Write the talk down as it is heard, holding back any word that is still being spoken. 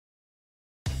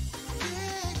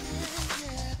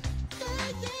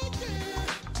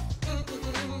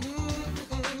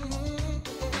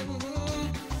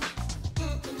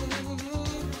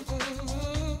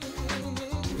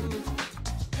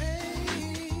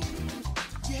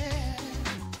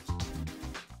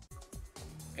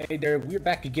Hey there, we're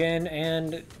back again,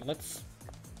 and let's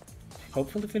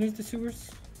hopefully finish the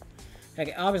sewers.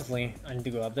 Okay, obviously, I need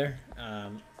to go up there. I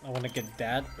want to get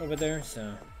that over there, so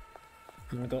I'm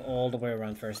gonna go all the way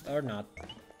around first, or not.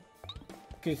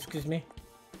 Excuse me,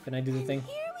 can I do the thing?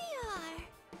 Here we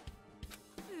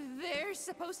are. There's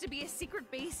supposed to be a secret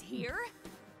base here?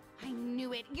 I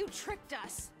knew it. You tricked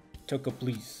us. Toko,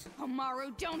 please.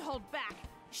 Amaru, don't hold back.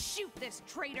 Shoot this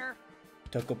traitor.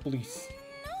 Toko, please.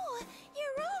 No,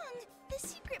 you're wrong. The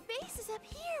secret base is up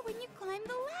here when you climb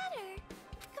the ladder.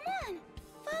 Come on,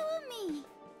 follow me.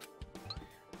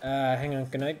 Hang on,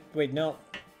 can I? Wait, no.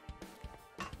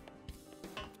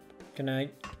 Can I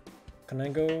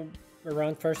go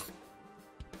around first?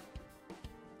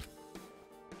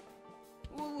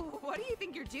 What do you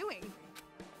think you're doing?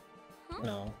 Huh?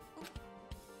 No.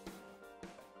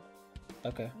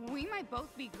 Okay. We might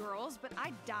both be girls, but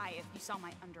I'd die if you saw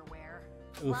my underwear.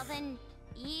 Oof. Well then,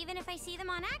 even if I see them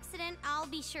on accident, I'll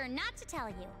be sure not to tell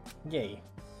you. Yay.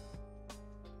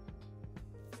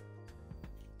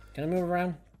 Can I move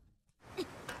around?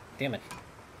 Damn it.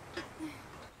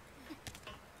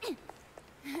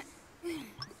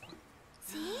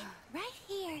 See? Right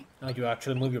here. Oh, you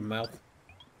actually move your mouth.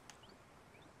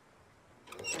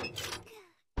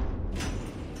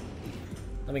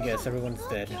 Let me guess, everyone's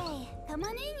dead. Okay, come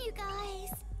on in, you guys.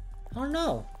 Oh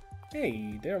no!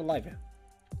 Hey, they're alive.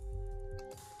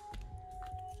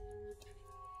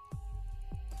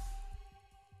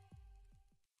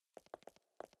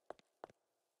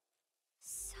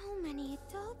 So many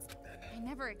adults. I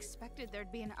never expected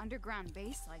there'd be an underground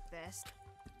base like this.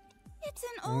 It's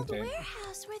an old Okay.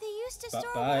 warehouse where they used to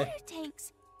store Bye-bye. water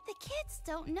tanks. The kids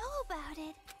don't know about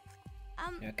it.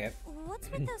 Okay.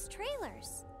 What's with those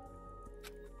trailers?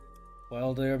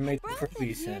 Well, they're made Brought for them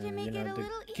these, here to make you it know, a to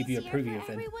little give you a easier preview for of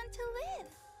it. everyone to live.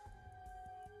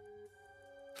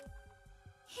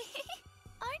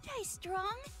 Aren't I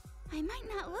strong? I might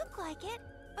not look like it,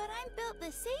 but I'm built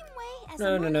the same way as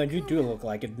a No, you do monokuma. look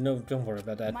like it. No, don't worry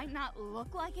about that. Might not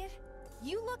look like it.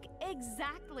 You look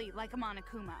exactly like a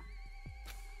monokuma.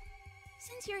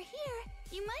 Since you're here,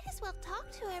 you might as well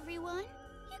talk to everyone.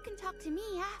 You can talk to me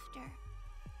after.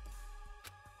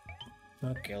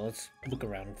 Okay, let's look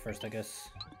around first, I guess.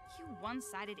 You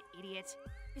one-sided idiot.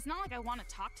 It's not like I want to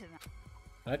talk to them.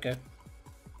 Okay.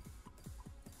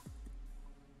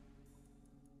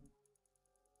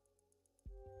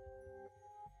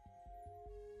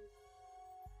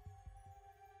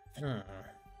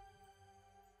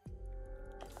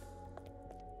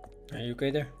 Are you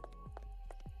okay there?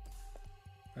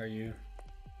 Are you...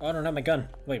 Oh, I don't have my gun.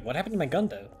 Wait, what happened to my gun,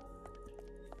 though?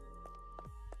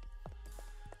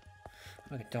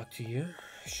 I can talk to you.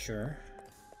 Sure.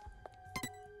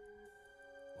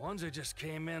 Ones that just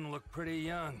came in look pretty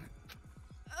young.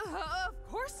 Of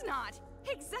course not.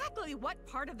 Exactly what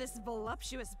part of this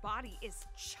voluptuous body is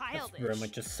That's childish? very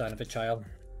much a sign of a child.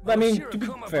 Well, I mean, sure, to be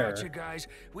come fair, about you guys.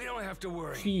 We don't have to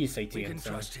worry. she's We 18, can so...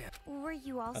 trust him. Were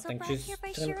you also think brought she's here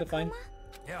by technically fine.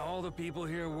 Shirokuma? Yeah, all the people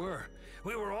here were.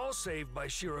 We were all saved by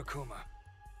Shirokuma.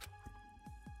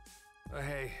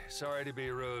 Hey, sorry to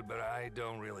be rude, but I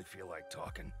don't really feel like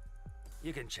talking.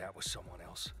 You can chat with someone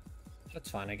else. That's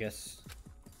fine, I guess.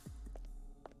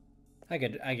 I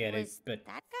get it, Was but...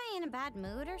 that guy in a bad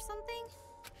mood or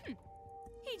something?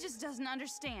 He just doesn't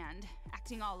understand,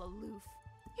 acting all aloof.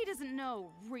 He doesn't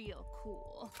know real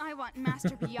cool. I want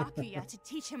Master Byakuya to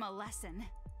teach him a lesson.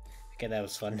 Okay, that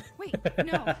was fun. Wait,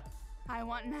 no. I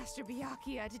want Master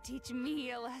Byakuya to teach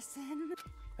me a lesson.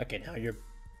 Okay, now you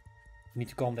need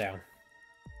to calm down.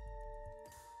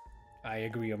 I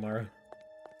agree, Amaru.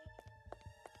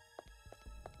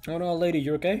 Oh no, lady,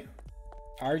 you okay?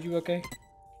 Are you okay?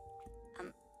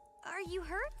 Are you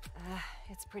hurt?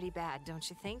 It's pretty bad, don't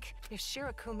you think? If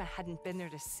Shirokuma hadn't been there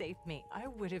to save me, I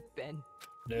would have been.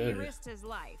 He Ugh. risked his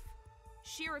life.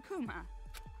 Shirokuma.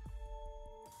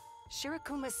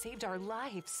 Shirokuma saved our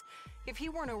lives. If he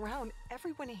weren't around,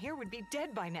 everyone here would be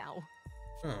dead by now.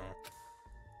 Hmm.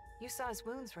 You saw his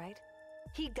wounds, right?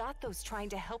 He got those trying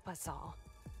to help us all.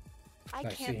 I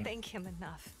can't see. thank him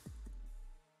enough.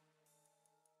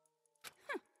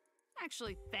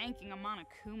 Actually thanking a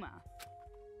monokuma.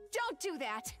 Don't do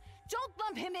that! Don't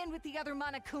lump him in with the other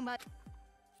Monokuma!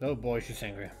 Oh boy, she's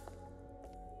angry.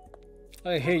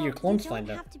 Oh, hey, your clone's You lined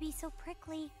don't up. have to be so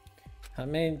prickly. I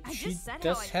mean, I she just said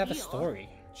does how I have a feel. story.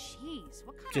 Jeez,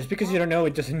 what kind Just of because you don't know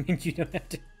it doesn't mean you don't have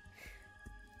to.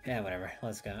 Yeah, whatever.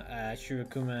 Let's go.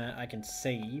 Shirokuma, I can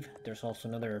save. There's also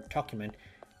another document.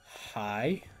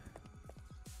 Hi.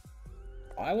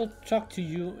 I will talk to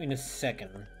you in a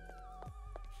second.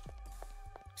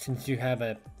 Since you have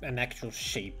an actual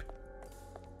shape.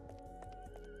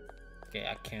 Okay,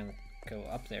 I can't go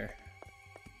up there.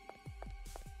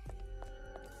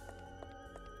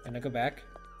 Can I go back?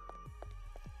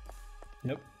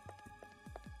 Nope.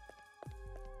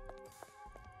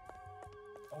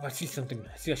 Oh, I see something.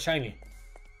 I see a shiny.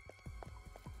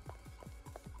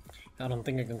 I don't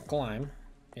think I can climb.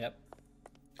 Yep.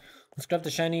 Let's grab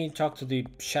the shiny, talk to the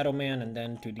shadow man, and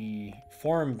then to the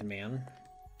formed man.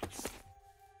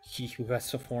 He who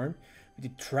has a form. With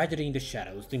the tragedy in the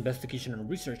shadows, the investigation and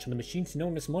research on the machines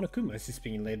known as monokumas is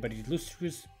being led by the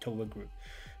illustrious Towa group.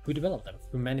 Who developed them,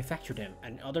 who manufactured them,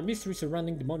 and other mysteries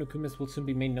surrounding the monokumas will soon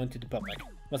be made known to the public.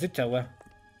 Was it Towa?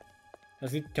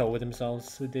 Was it Towa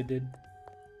themselves who did?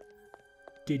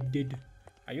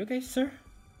 Are you okay, sir?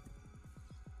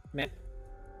 Man.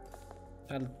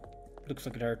 That looks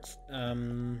like it hurts.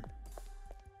 Hi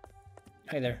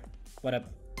there. What up?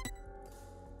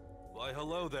 Why,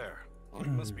 hello there. You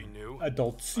must be new.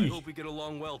 Adult I C. hope we get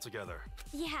along well together.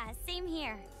 Yeah, same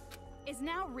here. Is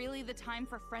now really the time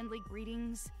for friendly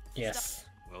greetings? Yes.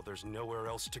 Well, there's nowhere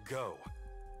else to go.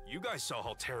 You guys saw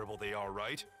how terrible they are,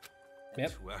 right?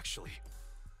 Yep. To actually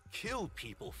kill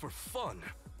people for fun.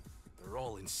 They're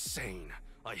all insane.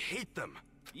 I hate them.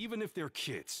 Even if they're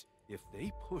kids. If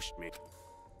they pushed me...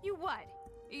 You what?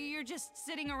 You're just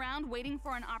sitting around waiting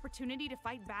for an opportunity to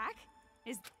fight back?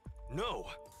 No!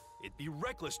 It'd be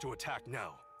reckless to attack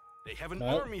now. They have an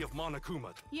Well. army of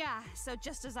monokuma. Yeah, so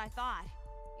just as I thought.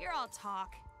 You're all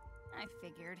talk. I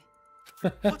figured.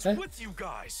 What's with you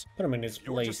guys? Put him in his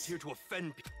You're just place. here to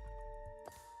offend people.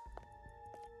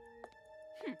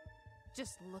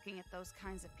 Just looking at those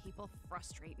kinds of people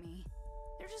frustrate me.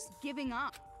 They're just giving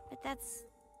up. But that's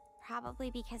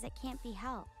probably because it can't be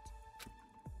helped.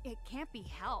 It can't be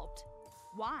helped.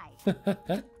 Why?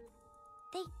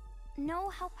 They know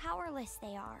how powerless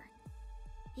they are.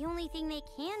 The only thing they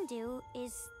can do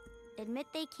is admit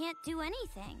they can't do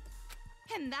anything.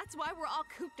 And that's why we're all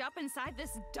cooped up inside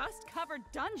this dust-covered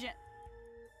dungeon.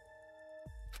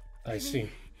 I see.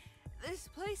 This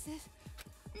place is...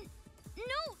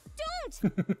 No, don't!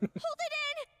 Hold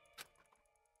it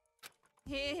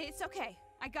in! It's okay.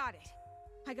 I got it.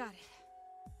 I got it.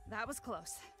 That was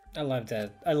close. I love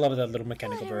that. I love that little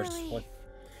mechanical What a verse. relief. What?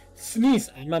 Sneeze!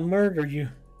 I'ma murder you.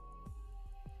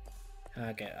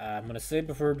 Okay, I'm gonna save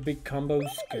before the big combos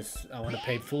because I want to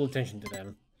pay full attention to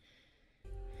them.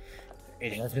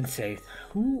 It has been saved.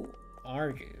 Who are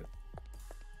you?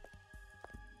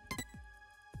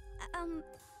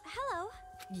 Hello?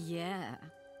 Yeah.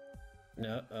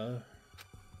 No,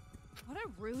 What a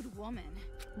rude woman.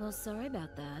 Well, sorry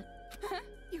about that.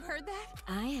 You heard that?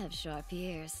 I have sharp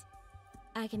ears.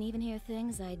 I can even hear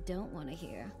things I don't want to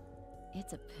hear.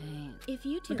 It's a pain. If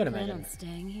you two I can plan imagine. on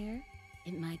staying here,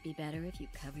 it might be better if you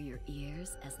cover your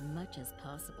ears as much as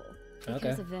possible.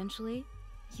 Because Okay. eventually,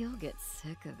 you'll get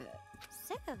sick of it.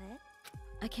 Sick of it?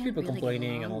 I can't People really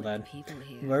complaining get and all along with that. people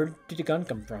here. Where did the gun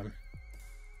come from?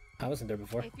 I wasn't there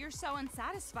before. If you're so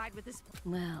unsatisfied with this...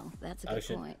 Well, that's a Oh, good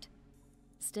shit. point.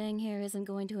 Staying here isn't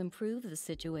going to improve the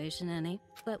situation any,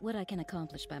 but what I can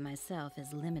accomplish by myself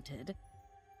is limited.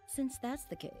 Since that's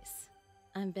the case,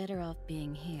 I'm better off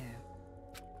being here.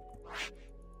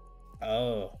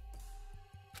 Oh.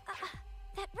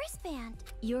 That wristband!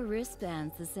 Your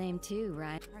wristband's the same too,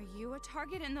 right? Are you a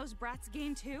target in those brats'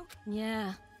 game too?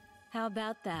 Yeah. How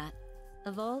about that?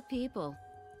 Of all people,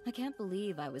 I can't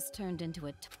believe I was turned into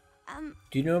a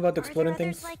Do you know about the Are there exploding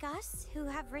others things? like us who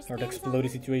have Or wristbands the on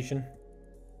exploding them? situation?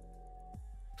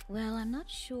 Well, I'm not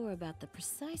sure about the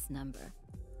precise number,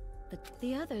 but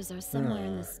the others are somewhere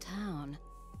in this town,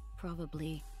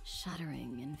 probably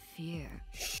shuddering in fear.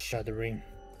 Shuddering.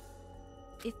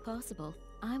 If possible,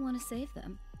 I want to save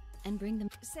them and bring them.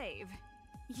 Save.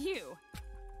 You.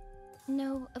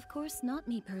 No, of course not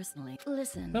me personally.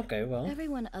 Listen. Okay, well.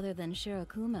 Everyone other than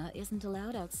Shirakuma isn't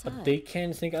allowed outside. But they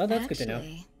can think, oh, that's good to know.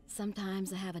 Actually,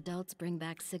 sometimes I have adults bring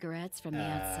back cigarettes from the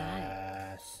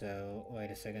outside. So,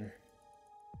 wait a second.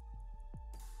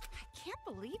 I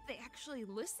can't believe they actually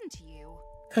listen to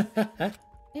you.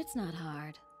 It's not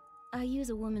hard. I use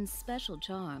a woman's special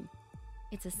charm.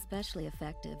 It's especially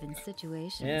effective in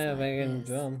situations Yeah, like Megan,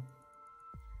 this.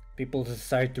 people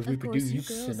decide to Of course, you reproduce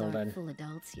girls and all aren't that. full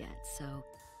adults yet, so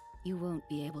you won't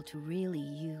be able to really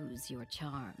use your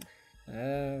charm. I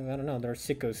don't know, there are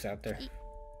sickos out there.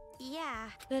 Yeah.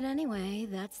 But anyway,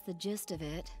 that's the gist of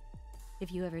it.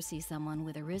 If you ever see someone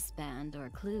with a wristband or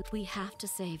clue, we have to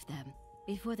save them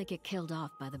before they get killed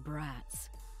off by the brats.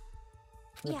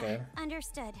 Okay. Yeah,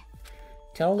 understood.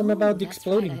 Tell them Oh, about the that's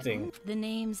exploding right. thing. The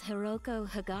name's Hiroko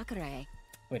Hagakure.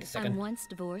 Wait a I'm second. once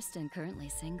divorced and currently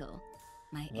single.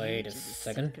 My Wait age a is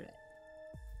second.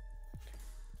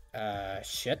 secret.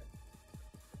 Shit.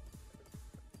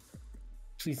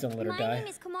 Please don't let her My die. name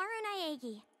is Komaru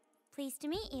Naegi. Pleased to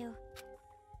meet you.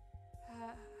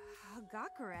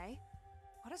 Hagakure?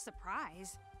 What a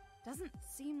surprise. Doesn't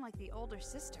seem like the older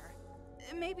sister.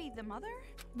 Maybe the mother?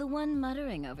 The one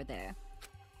muttering over there.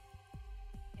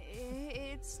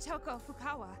 It's Toko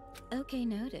Fukawa. Okay,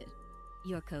 noted.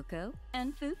 You're Coco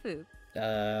and Fufu.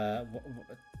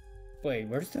 Wait,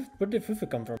 where did Fufu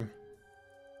come from?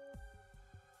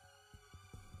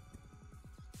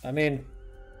 I mean,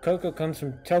 Coco comes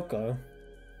from Toko.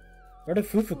 Where did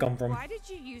Fufu come from? Why did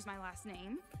you use my last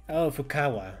name? Oh,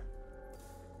 Fukawa.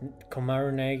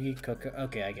 Komaru Nagi, Coco.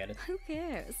 Okay, I get it. Who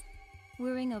cares?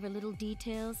 Worrying over little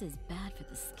details is bad for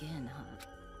the skin, huh?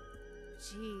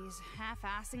 Jeez,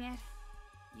 half-assing it.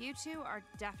 You two are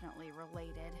definitely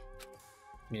related.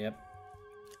 Yep.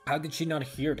 How did she not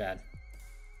hear that?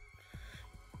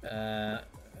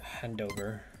 Hand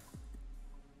over.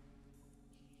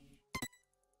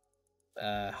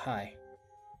 Hi.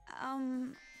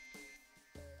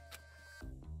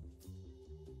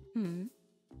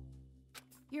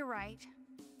 You're right.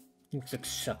 It's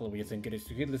exactly what you think it is.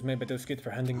 The kid is made by those kids for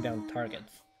hunting down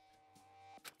targets.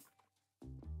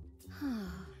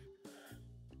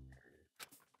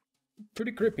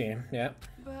 Pretty creepy, yeah.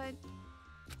 But...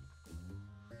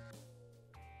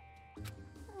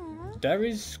 That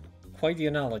is quite the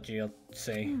analogy, I'd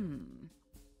say.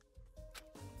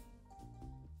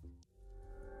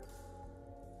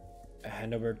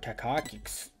 Hand over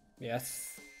Takaki's.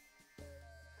 Yes.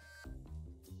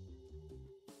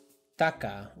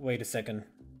 Taka. Wait a second.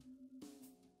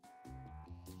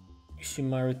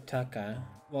 Ishimaru Taka.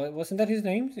 Well, wasn't that his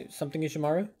name? Something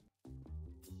Ishimaru?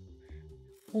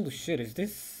 Holy shit, is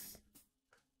this...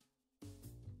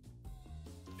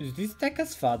 Is this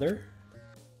Taka's father?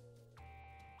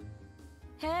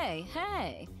 Hey,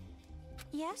 hey!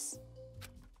 Yes?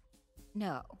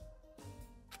 No.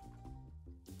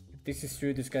 If this is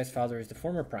true, this guy's father is the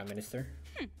former prime minister.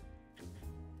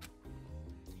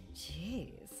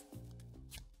 Jeez.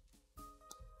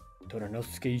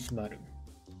 Toranosuke Ishimaru.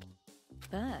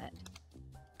 But...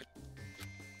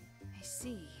 I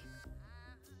see.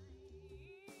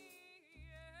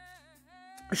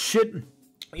 Shit!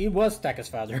 He was Taka's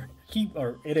father.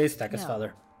 It is Taka's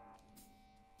father.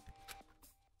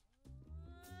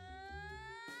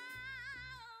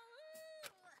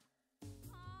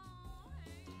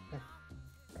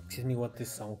 Excuse me, what this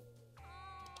song?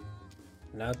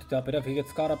 Now to top it off, he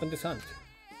gets caught up in this hunt.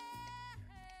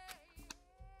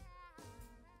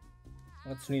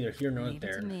 That's neither here nor Leave it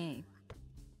there. to me.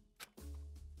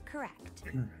 Correct.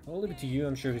 I'll leave it to you.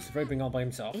 I'm sure he's raping all by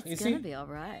himself. It's Is gonna he? be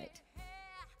alright.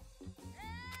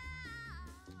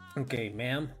 Okay,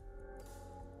 ma'am.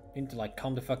 Need to like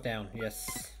calm the fuck down. Yes.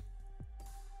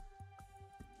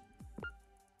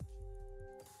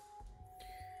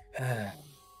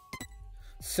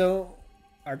 So,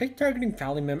 are they targeting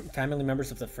family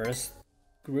members of the first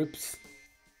group's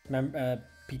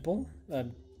people,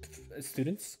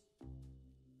 students?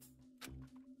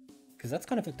 Because that's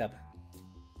kind of fucked up.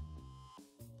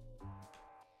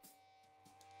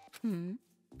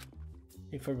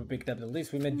 Before we picked up the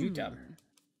list, we met Yuta.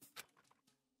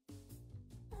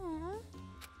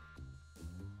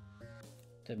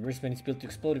 The wristband is built to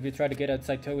explode if you try to get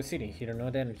outside Towa City. You don't know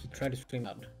that, and he tried to swim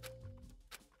out.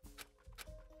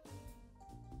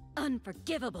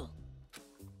 Unforgivable!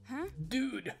 Huh?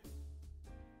 Dude!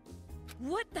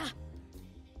 What the?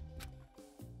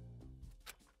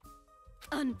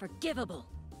 Unforgivable!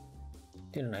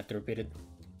 Didn't have to repeat it.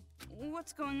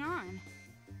 What's going on?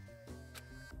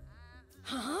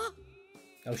 Huh?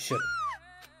 Oh shit.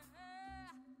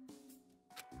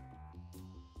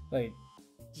 Wait.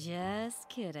 Just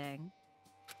kidding.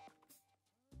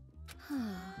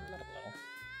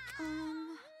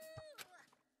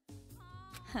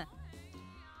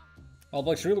 All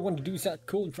boys really want to do that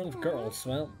cool in front of girls.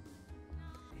 Well,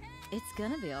 It's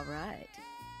gonna be alright.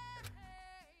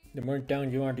 the more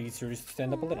down you are, the easier it is to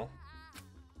stand up a little.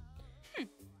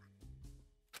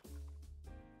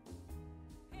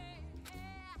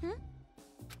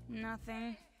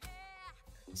 Nothing.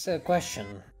 So,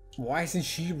 question. Why isn't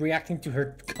she reacting to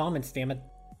her comments, damn it?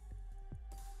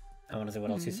 I want to see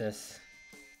what else he says.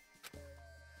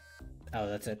 Oh,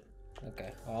 that's it.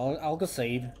 Okay, I'll go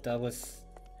save. That was...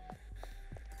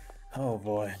 Oh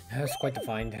boy, that was quite the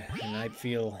find, and I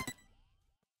feel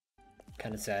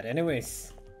kind of sad.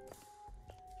 Anyways,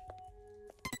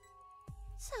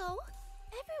 So,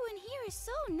 everyone here is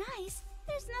so nice.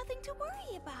 There's nothing to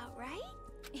worry about, right?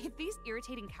 If these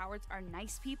irritating cowards are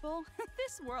nice people,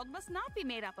 this world must not be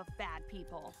made up of bad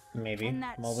people. maybe. And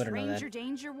that Well, we don't know stranger that.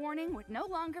 danger warning would no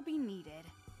longer be needed.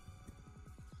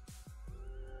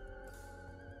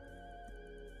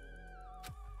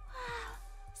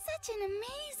 Such an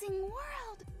amazing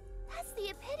world. That's the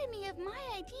epitome of my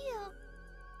ideal.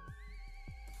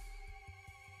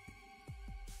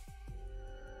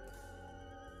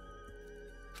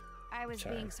 I was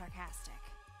being sarcastic.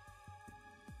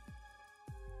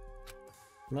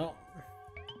 Well.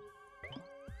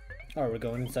 Oh, we're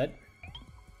going inside?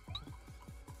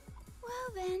 Well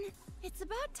then, it's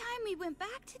about time we went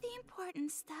back to the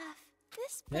important stuff.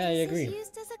 This Yeah, I place agree. is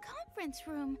used as a conference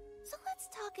room, so let's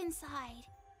talk inside.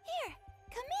 Here,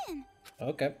 come in.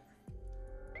 Okay.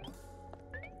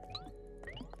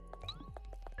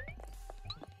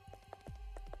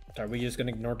 Are we just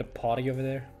gonna ignore the potty over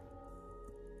there?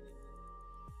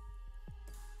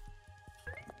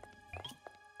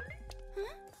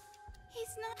 Huh?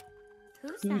 He's not...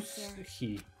 Who's not Who's here? he?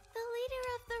 The leader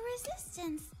of the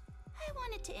resistance. I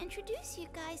wanted to introduce you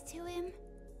guys to him.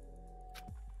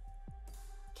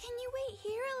 Can you wait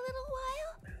here a little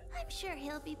while? I'm sure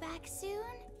he'll be back soon.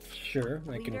 Sure,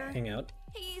 I can Leader? hang out.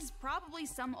 He's probably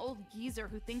some old geezer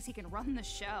who thinks he can run the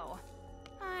show.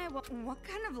 What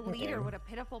kind of leader Okay. would a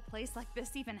pitiful place like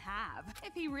this even have?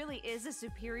 If he really is a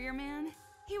superior man,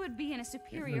 he would be in a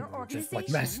superior Just organization. like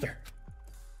Master.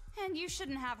 And you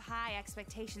shouldn't have high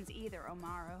expectations either,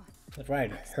 Omaru. That's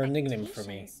right, her nickname for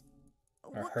me. Expectations.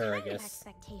 Or What her, I kind of guess.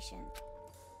 expectation?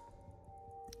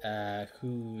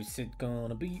 Who's it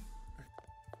gonna be?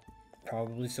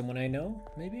 Probably someone I know,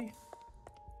 maybe?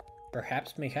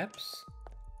 Perhaps, mayhaps?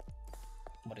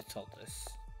 What is all this?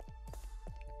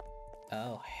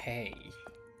 Oh, hey.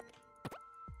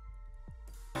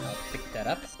 I'll pick that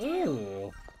up.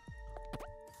 Ooh!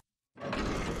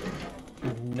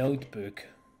 Notebook.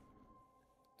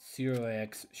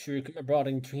 0x. Sure, you come abroad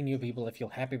and train new people. I feel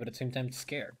happy, but at the same time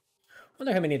scared.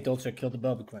 Wonder how many adults are killed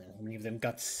above ground. How many of them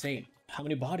got saved? How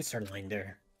many bodies are lying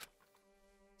there?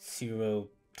 0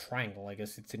 triangle, I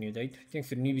guess it's a new date. Thanks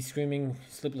to the newbie screaming,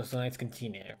 sleepless nights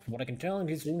continue. From what I can tell, in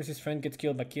his rumors his friend gets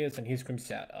killed by kids and he screams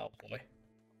out. Oh boy.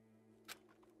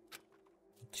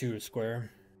 2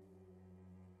 square.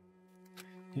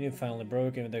 He finally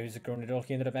broke, even though he's a grown adult,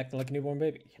 he ended up acting like a newborn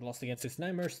baby. He lost against his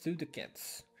nightmares to the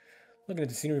kids. Looking at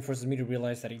the scenery forces me to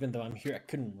realize that even though I'm here, I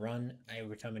couldn't run.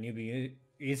 Every time a newbie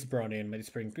is brought in, my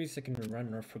despair increases, I can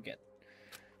run or forget.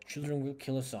 Children will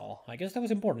kill us all. I guess that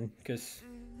was important, because...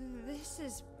 This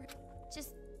is...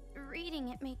 Just reading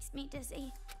it makes me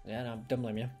dizzy. Yeah, no, don't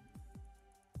blame you.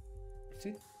 Is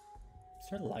it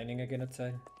start lightning again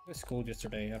outside? It was cold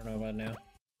yesterday, I don't know about now.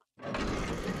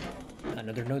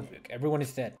 Another notebook. Everyone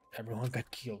is dead. Everyone got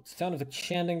killed. Sound of the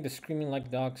chanting, the screaming like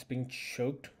dogs being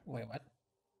choked. Wait, what?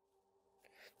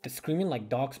 The screaming like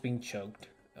dogs being choked.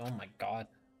 Oh my god.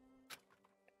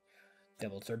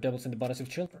 Devils are devils in the bodies of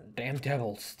children. Damn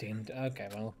devils. Damn. Okay,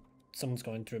 well, someone's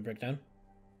going through a breakdown.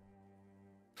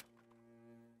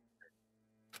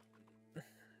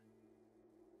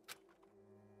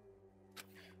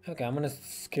 Okay, I'm gonna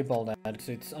skip all that because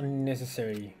it's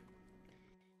unnecessary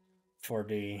for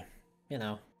the, you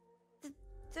know.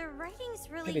 The writing's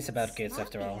really Maybe it's about kids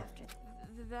after sloppy all.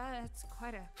 That's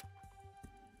quite a...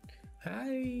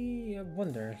 I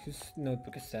wonder whose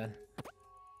notebook is that?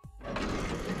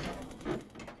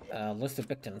 List of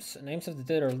victims. Names of the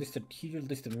dead are listed here.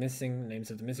 List of missing. Names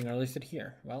of the missing are listed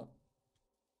here. Well,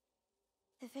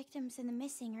 The victims and the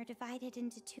missing are divided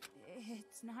into 2.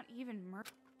 It's not even murder.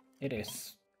 it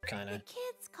is kinda, The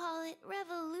kids call it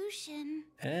revolution.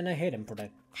 and I hate him for that.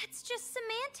 That's just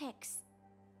semantics.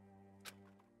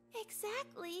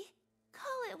 Exactly.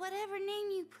 Call it whatever name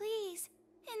you please.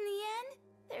 In the end,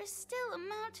 there's still a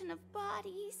mountain of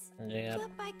bodies. Yeah.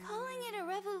 But by calling it a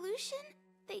revolution,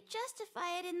 they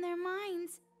justify it in their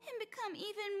minds and become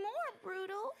even more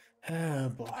brutal. Oh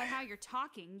boy. By how you're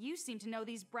talking, you seem to know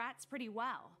these brats pretty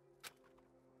well.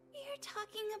 You're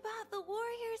talking about the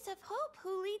Warriors of Hope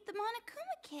who lead the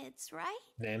Monokuma kids, right?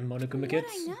 Them From monokuma what kids.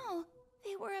 I know,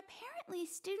 they were apparently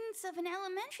students of an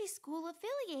elementary school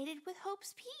affiliated with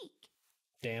Hope's Peak.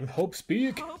 Damn Hope's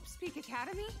Peak. Hope's Peak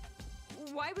Academy?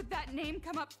 Why would that name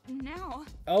come up now?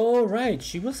 Oh right,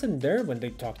 she wasn't there when they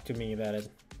talked to me about it.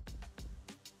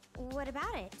 What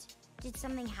about it? Did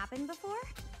something happen before?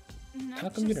 No, How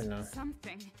come you just don't know?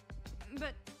 something.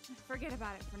 But forget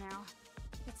about it for now.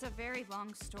 It's a very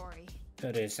long story.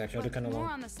 That is actually But kind of more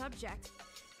long. on the subject.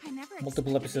 I never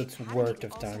Multiple expected the episodes Academy worth to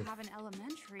of also time. have an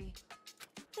elementary.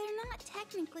 They're not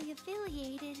technically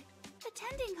affiliated.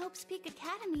 Attending Hope's Peak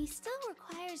Academy still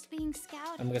requires being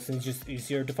scouted. I'm guessing it's just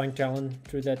easier to find talent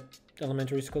through that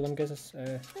elementary school. I'm guessing.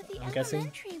 But the I'm guessing.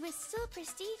 elementary was still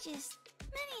prestigious.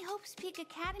 Many Hope's Peak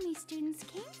Academy students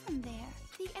came from there.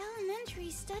 The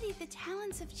elementary studied the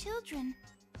talents of children.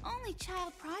 Only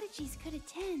child prodigies could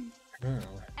attend.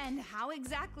 And how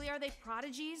exactly are they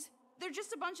prodigies? They're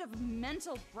just a bunch of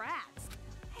mental brats.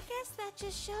 I guess that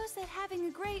just shows that having a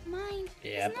great mind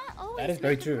is not always that is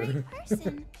very make true. a great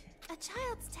person. A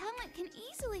child's talent can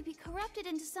easily be corrupted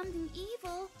into something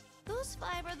evil. Those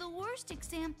 5 are the worst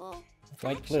example.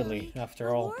 Quite clearly,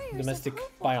 after all, domestic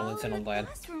violence and all that.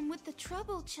 Classroom with the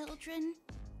troubled children.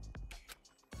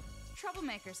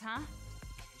 Troublemakers, huh?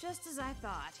 Just as I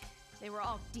thought. They were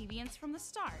all deviants from the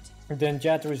start. Then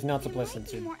Jatro is not so It pleasant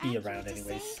might be to more be accurate around to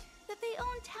anyways. say that they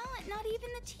own talent not even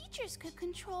the teachers could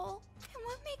control. And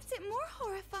what makes it more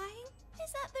horrifying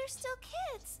is that they're still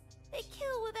kids. They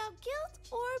kill without guilt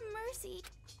or mercy.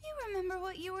 You remember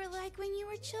what you were like when you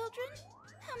were children?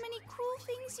 How many cruel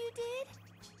things you did?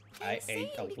 I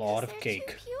ate a Insane lot because of they're cake.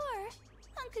 Too pure.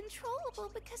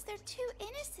 Uncontrollable because they're too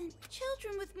innocent.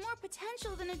 Children with more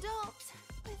potential than adults.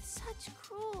 With such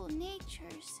cruel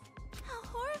natures. How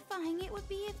horrifying it would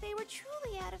be if they were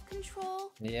truly out of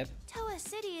control. Yep. Toa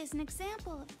City is an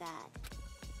example of that.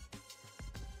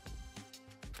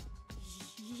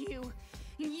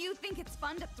 You think it's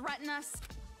fun to threaten us?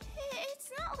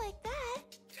 It's not like that.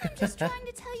 I'm just trying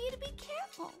to tell you to be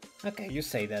careful. Okay, you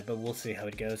say that, but we'll see how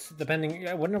it goes. Depending,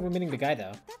 when are we meeting the guy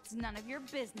though? That's none of your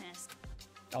business.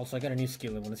 Also, I got a new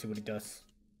skill. I want to see what he does.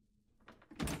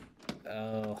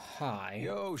 Oh, hi.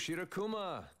 Yo,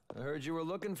 Shirakuma. I heard you were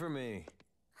looking for me.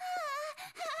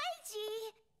 Hi,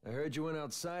 G. I heard you went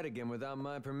outside again without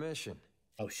my permission.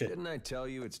 Oh shit. Didn't I tell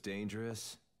you it's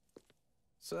dangerous?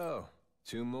 So,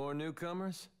 2 more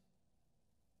newcomers?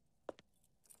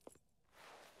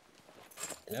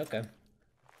 Okay.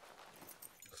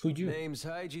 Who you? Name's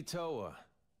Haiji Toa.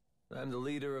 I'm the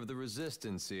leader of the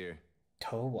resistance here.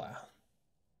 Toa.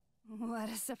 What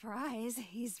a surprise.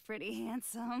 He's pretty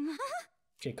handsome.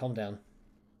 Okay, calm down.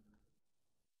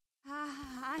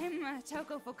 I'm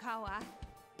Toko Fukawa.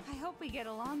 I hope we get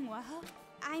along well.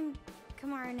 I'm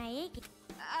Kamaru Naegi.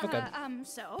 Okay.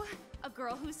 So, a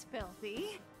girl who's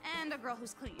filthy and a girl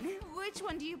who's clean. Which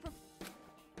one do you prefer?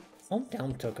 Calm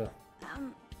down, Toko.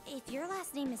 If your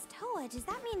last name is Toa, does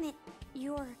that mean that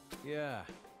you're... Yeah,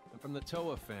 I'm from the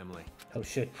Toa family. Oh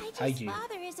shit. Haiji's Haiji.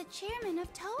 father is a chairman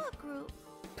of Toa Group.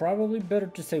 Probably better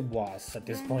to say was at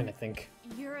this Then point, I think.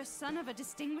 You're a son of a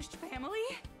distinguished family?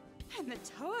 And the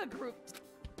Toa Group...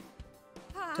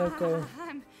 Toko.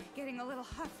 I'm getting a little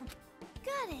hot from...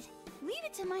 Got it. Leave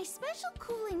it to my special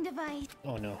cooling device.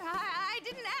 Oh no. I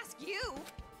didn't ask you.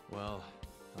 Well,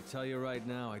 I'll tell you right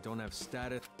now, I don't have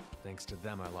status. Thanks to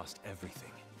them, I lost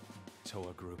everything.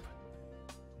 Toa Group.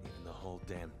 Even the whole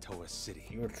damn Toa City.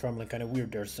 You were trembling kind of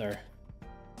weird there, sir.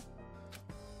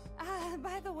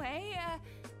 By the way,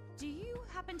 do you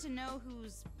happen to know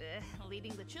who's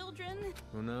leading the children?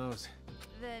 Who knows?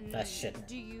 Then That shit.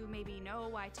 do you maybe know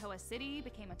why Toa City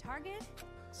became a target?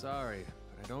 Sorry,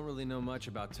 but I don't really know much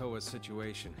about Toa's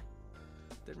situation.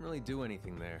 Didn't really do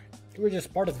anything there. You were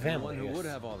just part of the The family. one who yes. would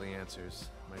have all the answers,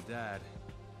 my dad.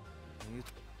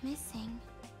 Missing.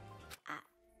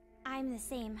 I'm the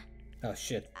same. Oh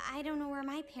shit. I don't know where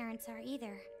my parents are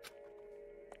either.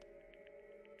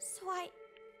 So I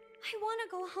want to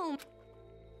go home.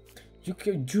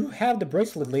 You have the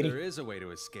bracelet, lady. There is a way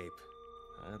to escape.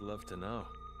 I'd love to know.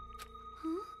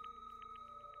 Huh?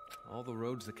 All the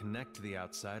roads that connect to the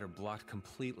outside are blocked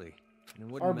completely. And it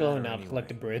Or wouldn't blown matter out anyway. like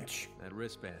the bridge. That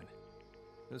wristband.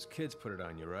 Those kids put it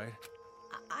on you, right?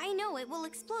 I know it will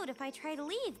explode if I try to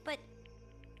leave, but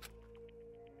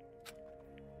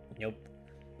Nope.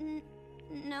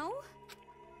 no.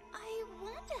 I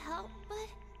want to help, but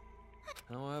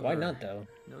However, Why not though?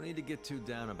 No need to get too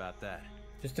down about that.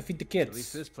 Just to feed the At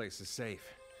least kids. this place is safe.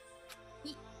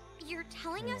 you're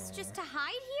telling us just to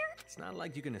hide here? It's not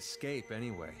like you can escape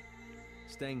anyway.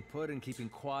 Staying put and keeping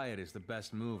quiet is the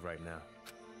best move right now.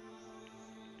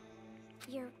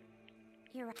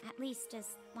 You're at least as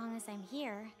long as I'm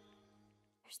here.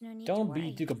 There's no need Don't to be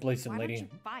worry. too complacent, Why don't lady.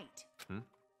 you fight? Hmm?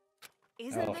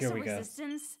 Isn't Oh, this here a we go.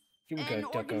 resistance? Here we go, An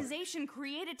Toko. organization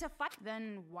created to fight?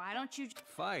 Then why don't you...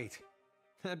 Fight?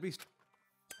 That'd be...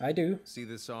 I do. See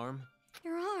this arm?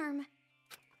 Your arm.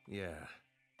 Yeah.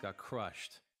 Got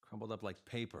crushed. Crumbled up like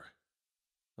paper.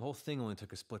 The whole thing only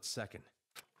took a split second.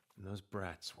 And those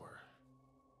brats were...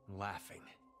 laughing.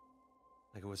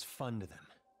 Like it was fun to them.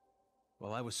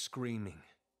 While I was screaming,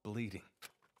 bleeding.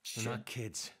 They're not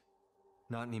kids.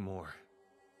 Not anymore.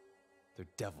 They're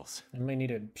devils. I may need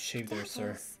to shave there,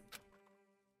 sir.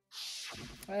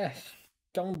 Devils.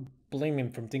 Don't blame him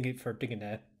for thinking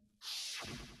that.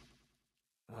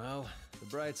 Well, the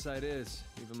bright side is,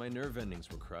 even my nerve endings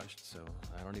were crushed, so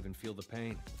I don't even feel the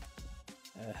pain.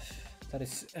 That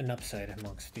is an upside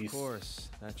amongst these. Of course,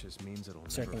 that just means it'll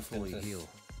never fully Circumstances. heal.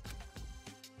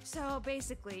 So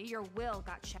basically, your will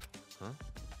got checked. Huh?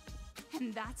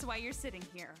 And that's why you're sitting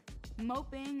here,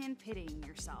 moping and pitying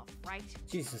yourself, right?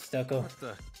 Jesus, Ducko. What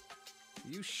the?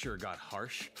 You sure got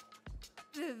harsh.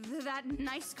 That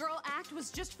nice girl act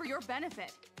was just for your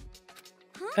benefit.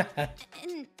 Huh?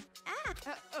 An act?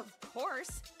 Of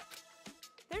course.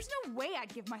 There's no way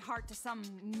I'd give my heart to some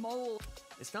mole.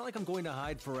 It's not like I'm going to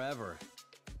hide forever.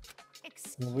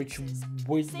 Excuses.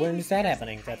 When is that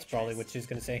happening? That's probably what she's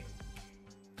gonna say.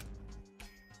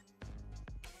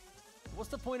 What's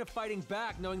the point of fighting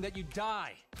back knowing that you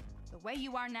die? The way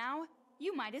you are now,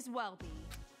 you might as well be.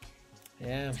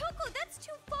 Yeah. Toko, that's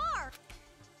too far!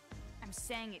 I'm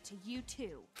saying it to you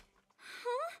too.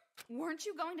 Huh? Weren't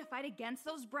you going to fight against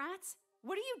those brats?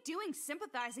 What are you doing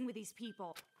sympathizing with these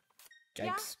people? Yikes.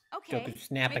 Yeah, okay. Goku's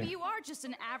snapping. Maybe you are just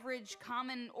an average,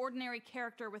 common, ordinary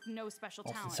character with no special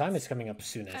Also, talents. time is coming up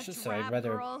soonish, A so I'd drab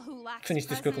rather girl who lacks finish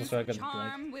this quickly so I presence can or like.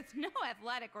 charm with no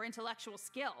athletic or intellectual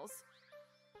skills.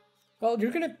 Well,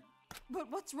 you're gonna. But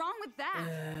what's wrong with that?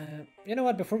 You know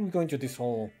what? Before we go into this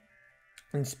whole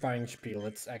inspiring spiel,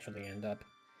 let's actually end up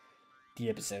the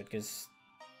episode because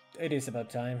it is about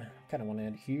time. Kind of want to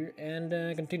end here and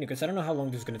continue because I don't know how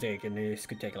long this is gonna take, and this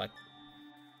could take like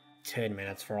 10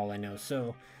 minutes for all I know.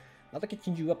 So I'll catch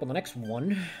you up on the next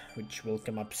one, which will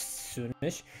come up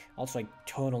soonish. Also, I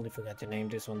totally forgot to name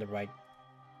this one the right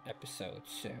episode,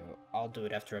 so I'll do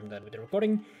it after I'm done with the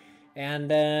recording. And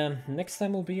next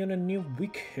time we'll be on a new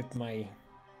week if my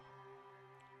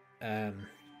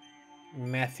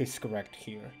math is correct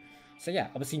here. So yeah,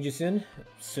 I'll be seeing you soon,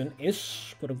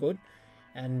 soon-ish, quote unquote.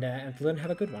 And until then,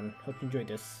 have a good one. Hope you enjoyed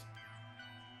this.